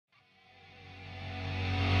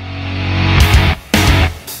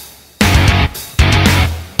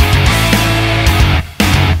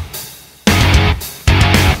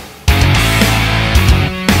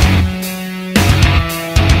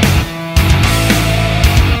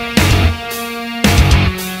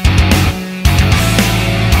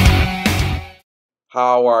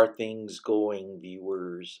How are things going,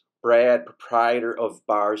 viewers? Brad, proprietor of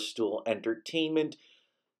Barstool Entertainment,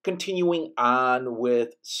 continuing on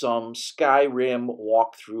with some Skyrim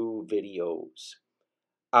walkthrough videos.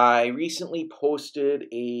 I recently posted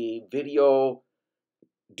a video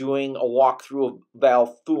doing a walkthrough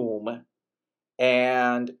of Volunruud,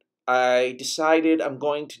 and I decided I'm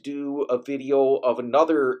going to do a video of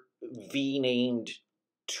another V-named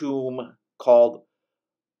tomb called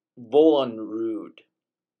Volunruud.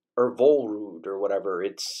 Or Volrude or whatever.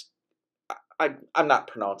 I'm not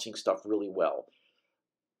pronouncing stuff really well.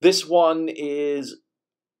 This one is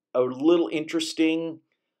a little interesting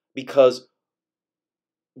because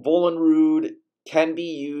Volunruud can be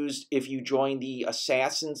used if you join the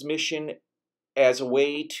Assassin's mission as a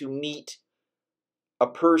way to meet a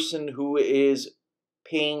person who is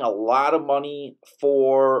paying a lot of money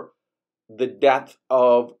for the death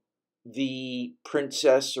of the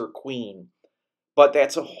princess or queen. But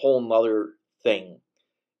that's a whole nother thing.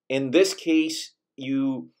 In this case,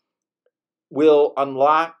 you will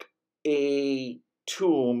unlock a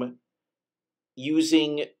tomb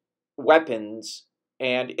using weapons,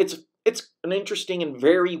 and it's an interesting and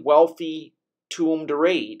very wealthy tomb to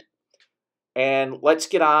raid. And let's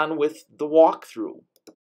get on with the walkthrough.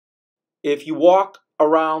 If you walk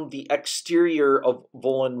around the exterior of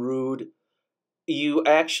Volunruud, you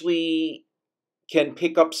actually can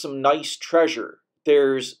pick up some nice treasure.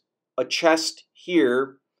 There's a chest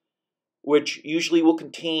here, which usually will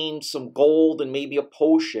contain some gold and maybe a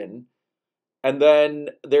potion. And then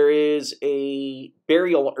there is a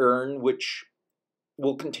burial urn, which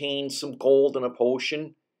will contain some gold and a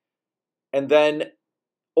potion. And then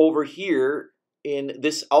over here in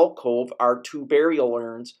this alcove are two burial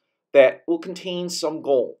urns that will contain some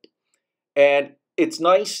gold. And it's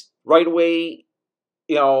nice right away,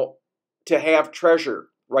 to have treasure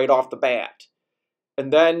right off the bat.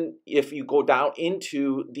 And then if you go down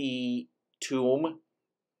into the tomb,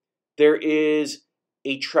 there is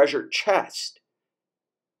a treasure chest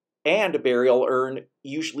and a burial urn,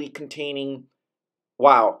 usually containing,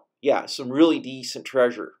 wow, yeah, some really decent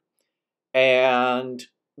treasure. And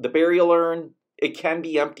the burial urn, it can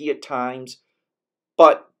be empty at times,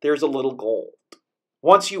 but there's a little gold.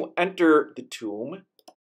 Once you enter the tomb,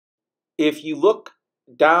 if you look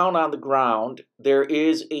down on the ground, there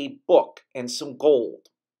is a book and some gold.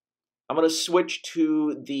 I'm going to switch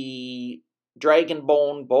to the dragon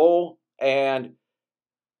bone bow and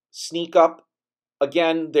sneak up.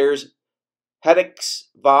 Again, there's Hedek's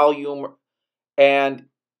volume, and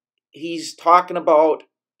he's talking about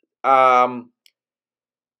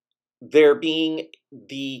there being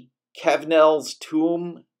the Kevnel's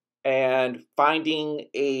tomb and finding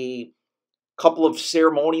a couple of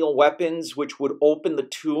ceremonial weapons which would open the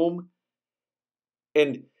tomb.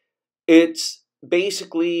 And it's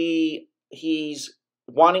basically he's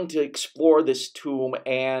wanting to explore this tomb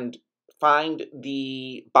and find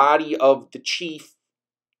the body of the chief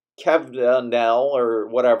Kevnel or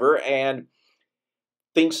whatever, and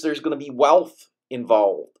thinks there's going to be wealth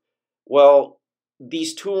involved. Well,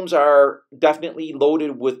 these tombs are definitely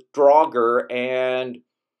loaded with Draugr, and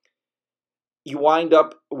you wind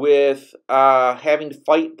up with having to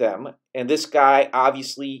fight them. And this guy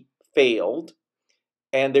obviously failed,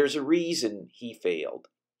 and there's a reason he failed.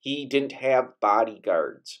 He didn't have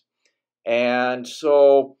bodyguards. And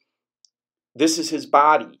so this is his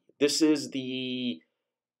body. This is the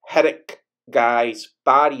Hedek guy's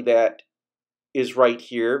body that is right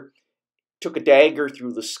here. Took a dagger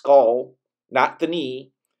through the skull, not the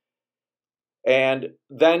knee. And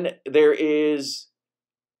then there is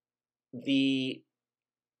the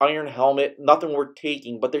iron helmet, nothing worth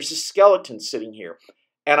taking, but there's a skeleton sitting here.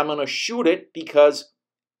 And I'm going to shoot it because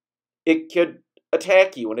it could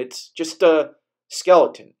attack you, and it's just a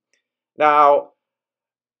skeleton. Now,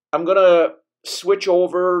 I'm going to switch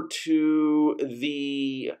over to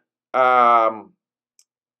the, at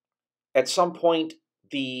some point,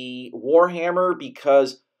 the Warhammer,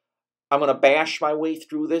 because I'm going to bash my way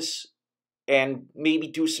through this and maybe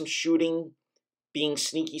do some shooting, being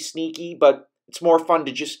sneaky, but it's more fun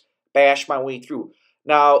to just bash my way through.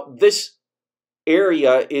 Now, this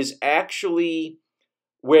area is actually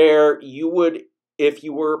where you would, if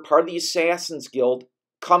you were part of the Assassin's Guild,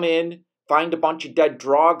 come in, find a bunch of dead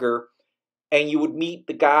Draugr, and you would meet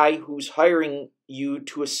the guy who's hiring you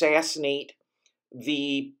to assassinate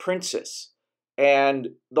the princess and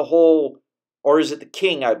the whole, or is it the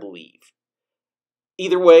king, I believe.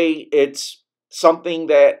 Either way, it's something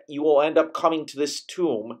that you will end up coming to this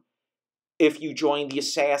tomb if you join the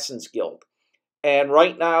Assassin's Guild. And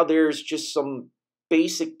right now there's just some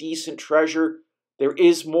basic decent treasure. There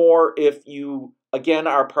is more if you again,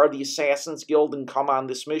 are part of the Assassin's Guild and come on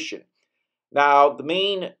this mission. Now, the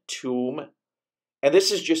main tomb, and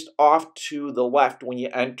this is just off to the left when you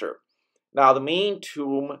enter. Now, the main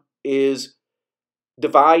tomb is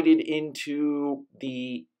divided into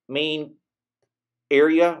the main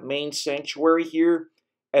area, main sanctuary here,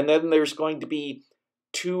 and then there's going to be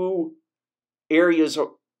two areas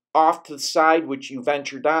off to the side which you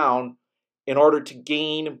venture down in order to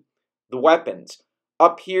gain the weapons.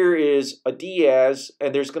 Up here is a Diaz,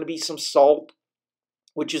 and there's going to be some salt,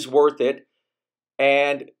 which is worth it.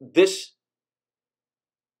 And this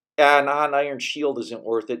non-iron shield isn't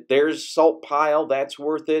worth it. There's salt pile, that's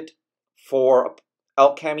worth it for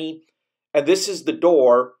alchemy. And this is the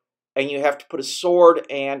door, and you have to put a sword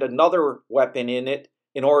and another weapon in it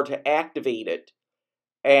in order to activate it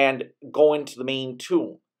and go into the main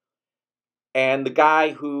tomb. And the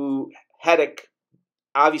guy who Hedek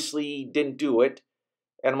obviously didn't do it.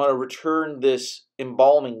 And I'm going to return this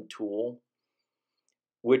embalming tool,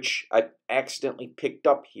 which I accidentally picked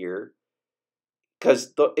up here,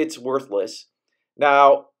 because it's worthless.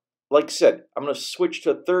 Now, like I said, I'm going to switch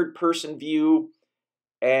to a third-person view,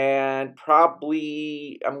 and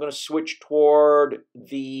probably I'm going to switch toward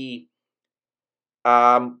the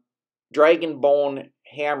dragon bone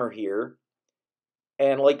hammer here.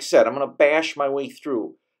 And like I said, I'm going to bash my way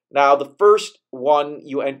through. Now, the first one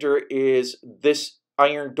you enter is this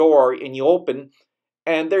iron door, and you open,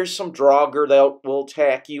 and there's some Draugr that will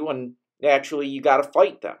attack you, and naturally you got to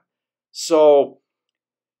fight them. So,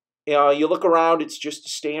 you look around, it's just a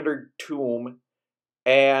standard tomb,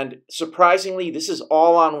 and surprisingly, this is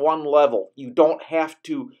all on one level. You don't have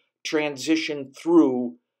to transition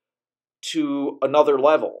through to another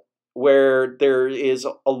level where there is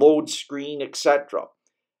a load screen, etc.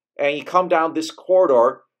 And you come down this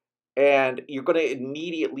corridor, and you're going to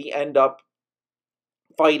immediately end up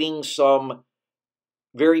fighting some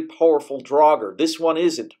very powerful Draugr. This one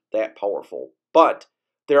isn't that powerful, but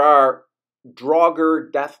there are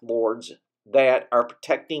Draugr Death Lords that are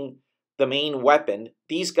protecting the main weapon.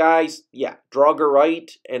 These guys, yeah, Draugr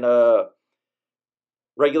and a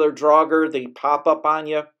regular Draugr, they pop up on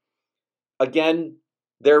you. Again,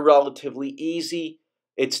 they're relatively easy.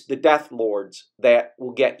 It's the Death Lords that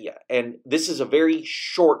will get you. And this is a very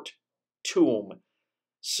short tomb.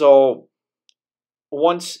 So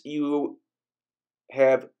once you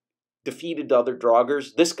have defeated the other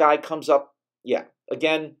Draugrs, this guy comes up, yeah,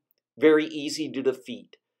 again, very easy to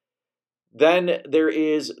defeat. Then there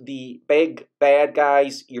is the big bad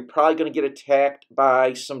guys. You're probably going to get attacked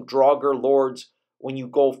by some Draugr lords when you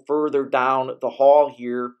go further down the hall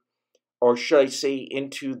here, or should I say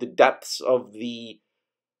into the depths of the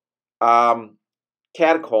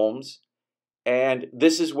catacombs. And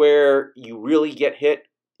this is where you really get hit.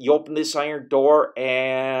 You open this iron door,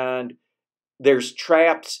 and there's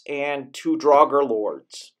traps and two Draugr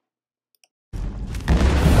lords.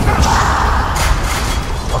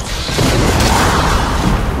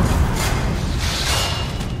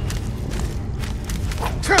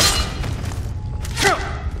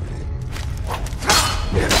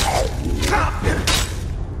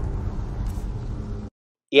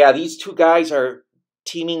 Yeah, these two guys are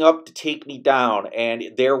teaming up to take me down, and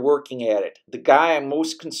they're working at it. The guy I'm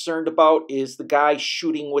most concerned about is the guy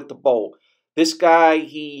shooting with the bow. This guy,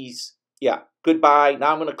 he's, yeah, goodbye.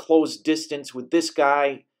 Now I'm going to close distance with this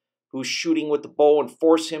guy who's shooting with the bow and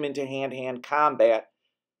force him into hand-to-hand combat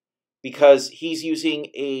because he's using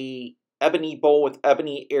a ebony bow with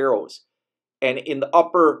ebony arrows. And in the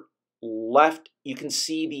upper left, you can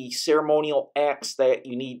see the ceremonial axe that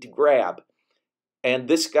you need to grab. And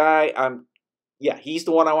this guy, he's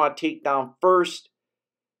the one I want to take down first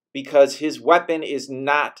because his weapon is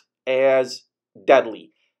not as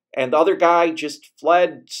deadly. And the other guy just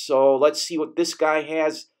fled, so let's see what this guy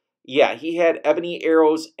has. Yeah, he had ebony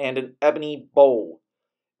arrows and an ebony bow.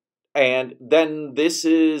 And then this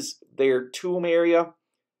is their tomb area.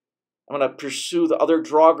 I'm going to pursue the other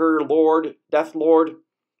Draugr Lord, Death Lord,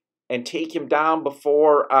 and take him down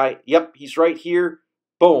before yep, he's right here.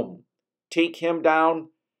 Boom. Take him down.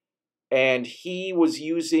 And he was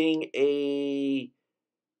using a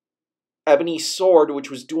ebony sword, which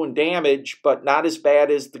was doing damage, but not as bad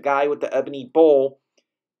as the guy with the ebony bow.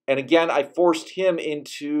 And again, I forced him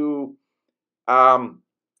into hand-to-hand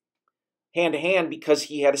because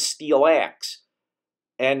he had a steel axe.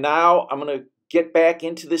 And now I'm going to get back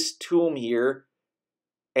into this tomb here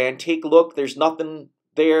and take a look. There's nothing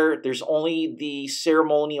there. There's only the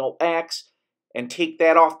ceremonial axe. And take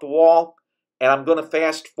that off the wall. And I'm going to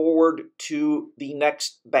fast forward to the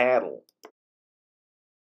next battle.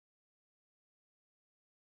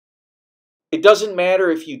 It doesn't matter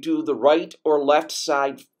if you do the right or left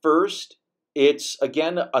side first. It's,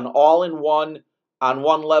 again, an all-in-one on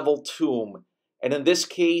one level tomb. And in this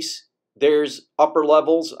case, there's upper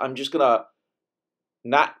levels. I'm just going to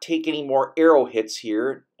not take any more arrow hits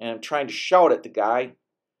here. And I'm trying to shout at the guy.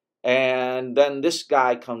 And then this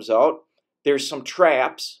guy comes out. There's some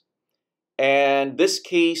traps. And this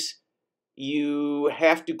case, you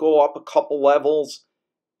have to go up a couple levels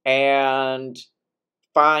and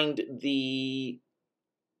find the,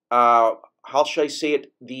 how should I say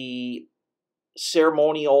it, the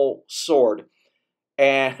ceremonial sword.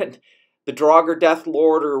 And the Draugr Death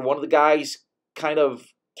Lord, or one of the guys, kind of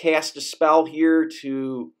cast a spell here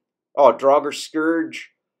to, oh, Draugr Scourge.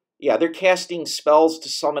 Yeah, they're casting spells to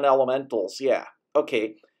summon elementals. Yeah,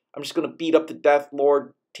 okay. I'm just going to beat up the Death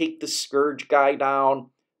Lord, take the Scourge guy down,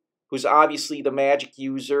 who's obviously the magic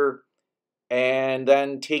user, and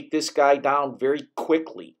then take this guy down very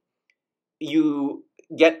quickly. You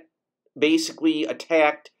get basically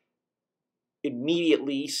attacked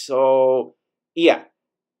immediately, so yeah,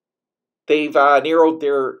 they've narrowed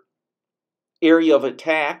their area of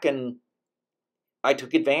attack, and I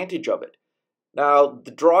took advantage of it. Now,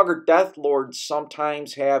 the Draugr Death Lords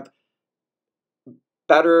sometimes have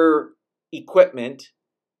better equipment,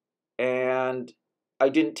 and I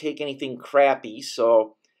didn't take anything crappy,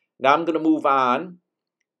 so now I'm going to move on.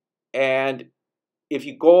 And if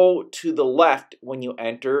you go to the left when you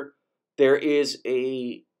enter, there is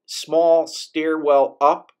a small stairwell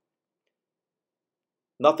up.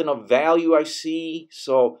 Nothing of value I see,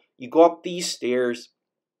 so you go up these stairs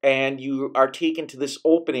and you are taken to this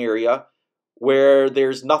open area where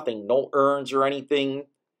there's nothing, no urns or anything.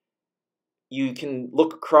 You can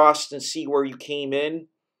look across and see where you came in.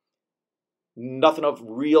 Nothing of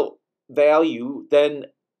real value. Then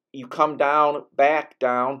you come down, back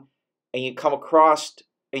down, and you come across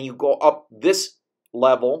and you go up this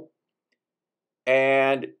level.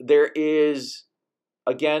 And there is,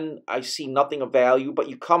 again, I see nothing of value, but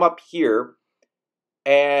you come up here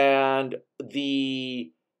and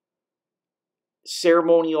the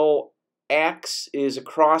ceremonial axe is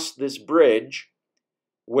across this bridge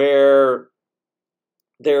where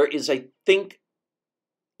there is, I think,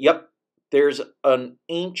 yep, there's an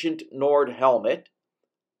ancient Nord helmet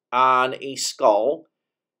on a skull.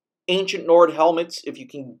 Ancient Nord helmets, if you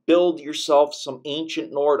can build yourself some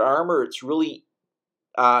ancient Nord armor, it's really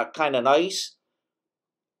kind of nice.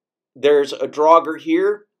 There's a Draugr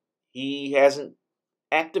here. He hasn't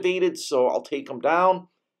activated, so I'll take him down.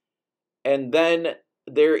 And then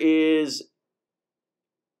there is,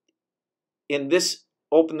 in this,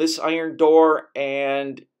 open this iron door,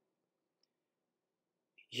 and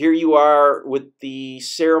here you are with the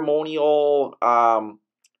ceremonial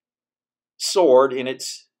sword, and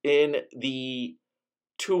it's in the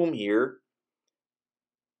tomb here.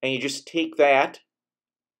 And you just take that,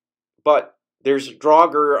 but there's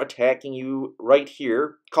Draugr attacking you right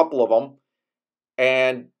here, a couple of them.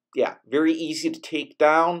 And yeah, very easy to take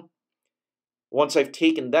down. Once I've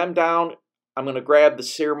taken them down, I'm going to grab the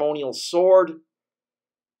ceremonial sword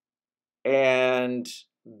and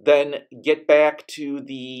then get back to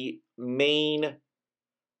the main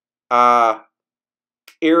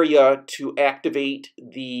area to activate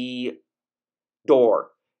the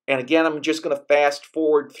door. And again, I'm just going to fast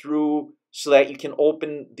forward through so that you can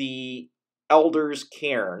open the Elder's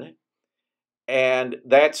Cairn. And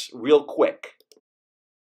that's real quick.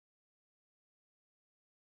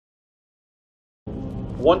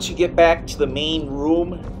 Once you get back to the main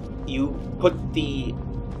room, you put the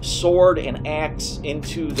sword and axe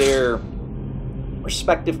into their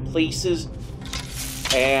respective places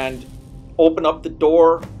and open up the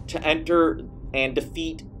door to enter and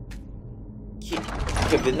defeat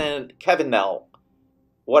Kevinel,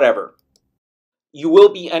 whatever. You will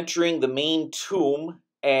be entering the main tomb,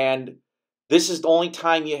 and this is the only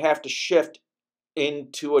time you have to shift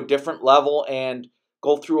into a different level and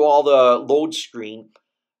go through all the load screen.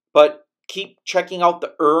 But keep checking out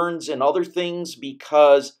the urns and other things,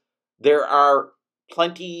 because there are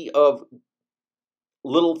plenty of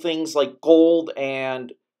little things like gold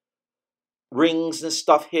and rings and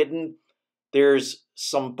stuff hidden. There's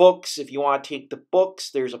some books if you want to take the books.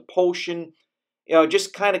 There's a potion. You know,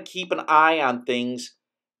 just kind of keep an eye on things.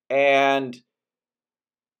 And,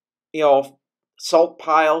 you know, salt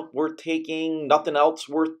pile worth taking. Nothing else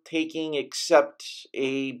worth taking except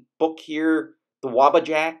a book here, the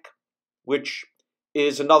Wabbajack, which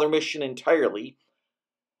is another mission entirely.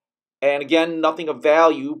 And again, nothing of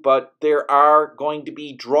value, but there are going to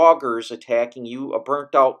be Draugrs attacking you, a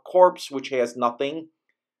burnt out corpse which has nothing.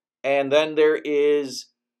 And then there is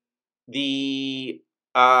the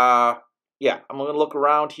yeah, I'm going to look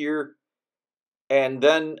around here. And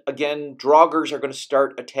then, again, Draugrs are going to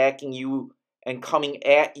start attacking you and coming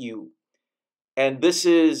at you. And this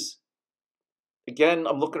is, again,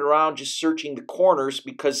 I'm looking around just searching the corners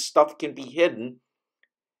because stuff can be hidden.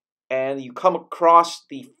 And you come across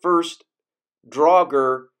the first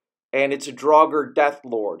Draugr, and it's a Draugr Death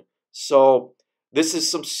Lord. So this is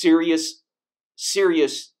some serious,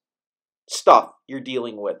 serious stuff you're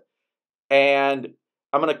dealing with. And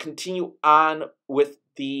I'm going to continue on with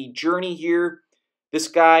the journey here. This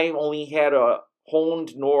guy only had a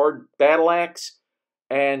honed Nord battle axe,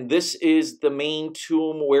 and this is the main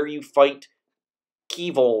tomb where you fight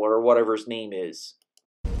Kevil, or whatever his name is.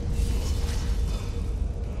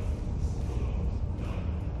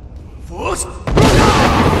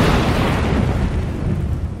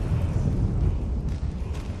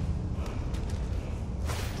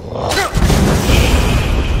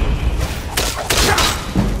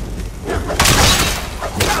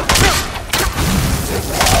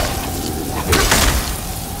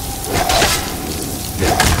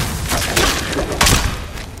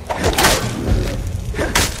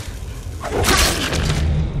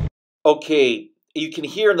 Okay, you can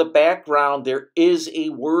hear in the background there is a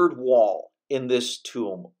word wall in this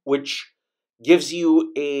tomb, which gives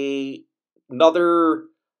you another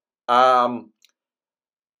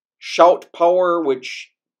shout power,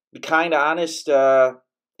 which, to be kind of honest, I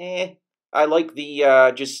like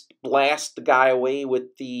the just blast the guy away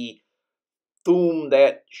with the Thum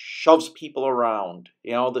that shoves people around.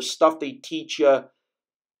 You know, the stuff they teach you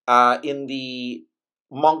in the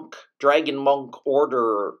dragon monk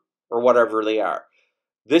order, or whatever they are.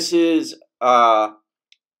 This is another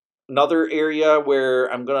area where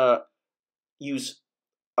I'm going to use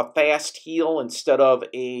a fast heal instead of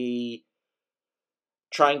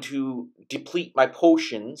trying to deplete my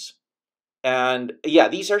potions. And yeah,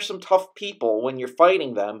 these are some tough people when you're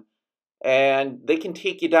fighting them, and they can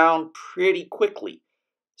take you down pretty quickly.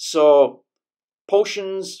 So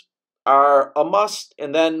potions are a must,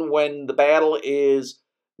 and then when the battle is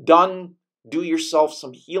done, do yourself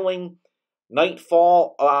some healing.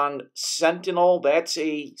 Nightfall on Sentinel, that's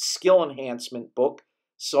a skill enhancement book,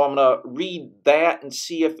 so I'm going to read that and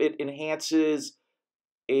see if it enhances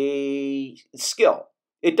a skill.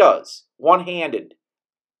 It does. One-handed.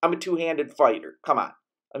 I'm a two-handed fighter. Come on.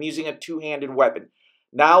 I'm using a two-handed weapon.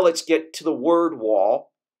 Now let's get to the word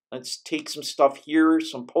wall. Let's take some stuff here,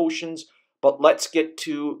 some potions, but let's get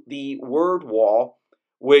to the word wall,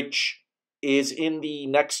 which is in the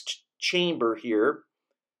next chamber here.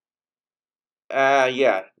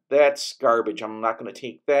 Yeah, that's garbage. I'm not going to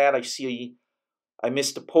take that. I see I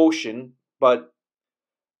missed a potion, but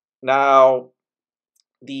now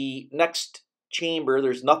the next chamber,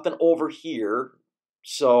 there's nothing over here,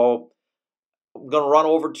 so I'm going to run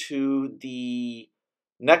over to the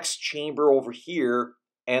next chamber over here,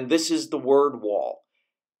 and this is the word wall.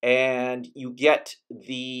 And you get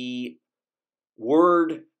the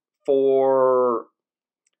word for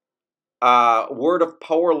word of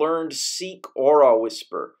power learned, seek aura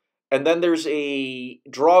whisper. And then there's a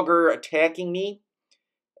Draugr attacking me,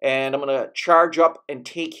 and I'm going to charge up and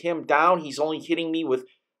take him down. He's only hitting me with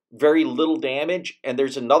very little damage. And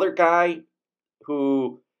there's another guy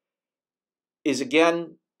who is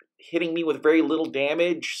again hitting me with very little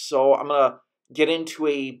damage, so I'm going to get into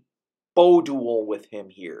a bow duel with him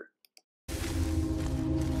here.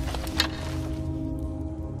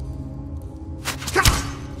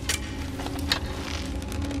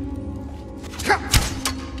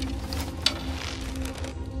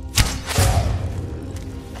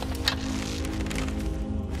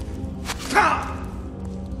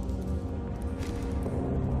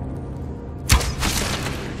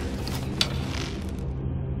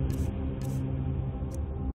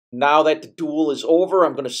 Now that the duel is over,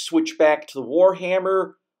 I'm going to switch back to the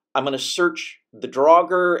Warhammer. I'm going to search the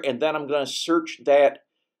Draugr, and then I'm going to search that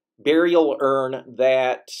burial urn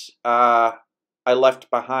that I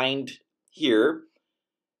left behind here.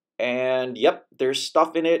 And yep, there's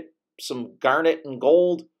stuff in it, some garnet and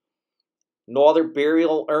gold. No other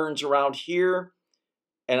burial urns around here.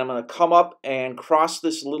 And I'm going to come up and cross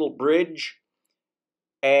this little bridge,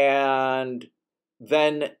 and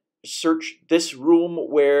then search this room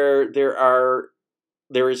where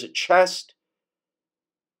there is a chest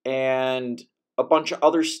and a bunch of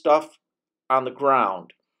other stuff on the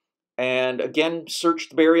ground. And again, search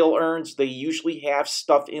the burial urns. They usually have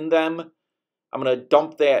stuff in them. I'm going to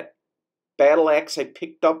dump that battle axe I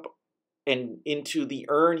picked up and into the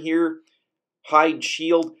urn here. Hide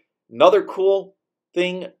shield. Another cool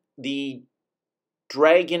thing, the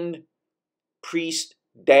dragon priest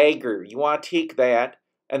dagger. You want to take that,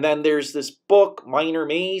 And then there's this book, Minor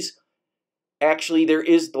Maze. Actually, there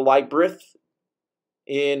is the labyrinth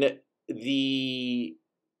in the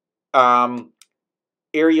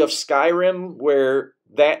area of Skyrim where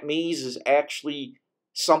that maze is actually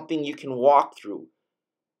something you can walk through.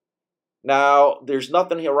 Now, there's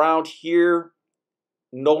nothing around here,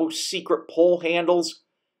 no secret pole handles.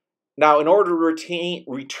 Now, in order to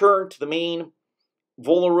return to the main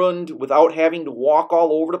Volunruud without having to walk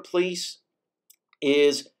all over the place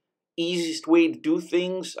is easiest way to do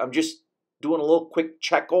things. I'm just doing a little quick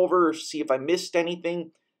check over, see if I missed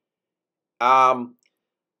anything.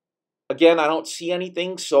 Again, I don't see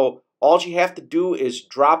anything, so all you have to do is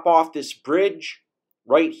drop off this bridge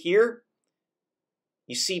right here.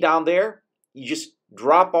 You see down there, you just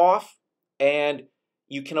drop off and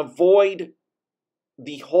you can avoid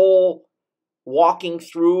the whole walking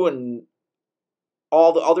through and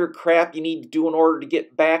all the other crap you need to do in order to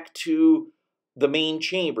get back to the main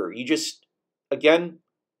chamber. You just, again,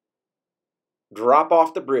 drop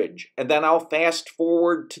off the bridge. And then I'll fast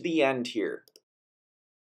forward to the end here.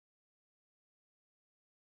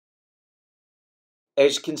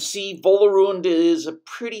 As you can see, Volunruud is a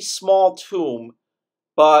pretty small tomb,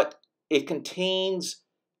 but it contains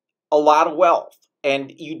a lot of wealth.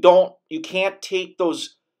 And you can't take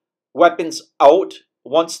those weapons out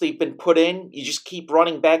once they've been put in. You just keep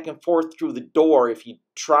running back and forth through the door if you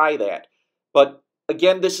try that. But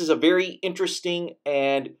again, this is a very interesting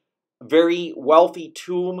and very wealthy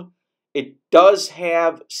tomb. It does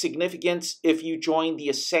have significance if you join the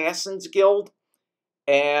Assassin's Guild.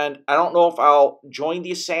 And I don't know if I'll join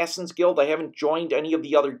the Assassin's Guild. I haven't joined any of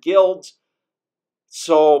the other guilds.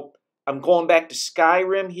 So I'm going back to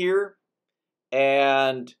Skyrim here.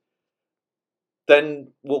 And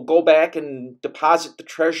then we'll go back and deposit the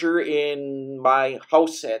treasure in my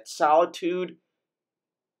house at Solitude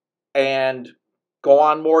and go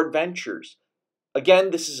on more adventures.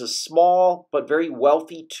 Again, this is a small but very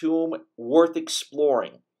wealthy tomb worth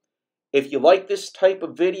exploring. If you like this type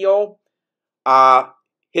of video,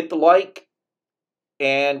 hit the like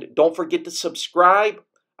and don't forget to subscribe.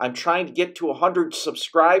 I'm trying to get to 100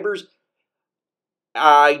 subscribers.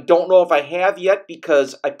 I don't know if I have yet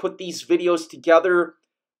because I put these videos together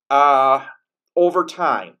over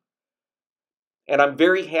time. And I'm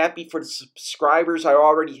very happy for the subscribers I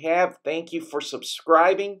already have. Thank you for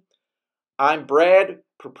subscribing. I'm Brad,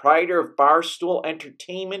 proprietor of Barstool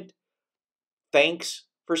Entertainment. Thanks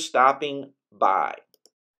for stopping by.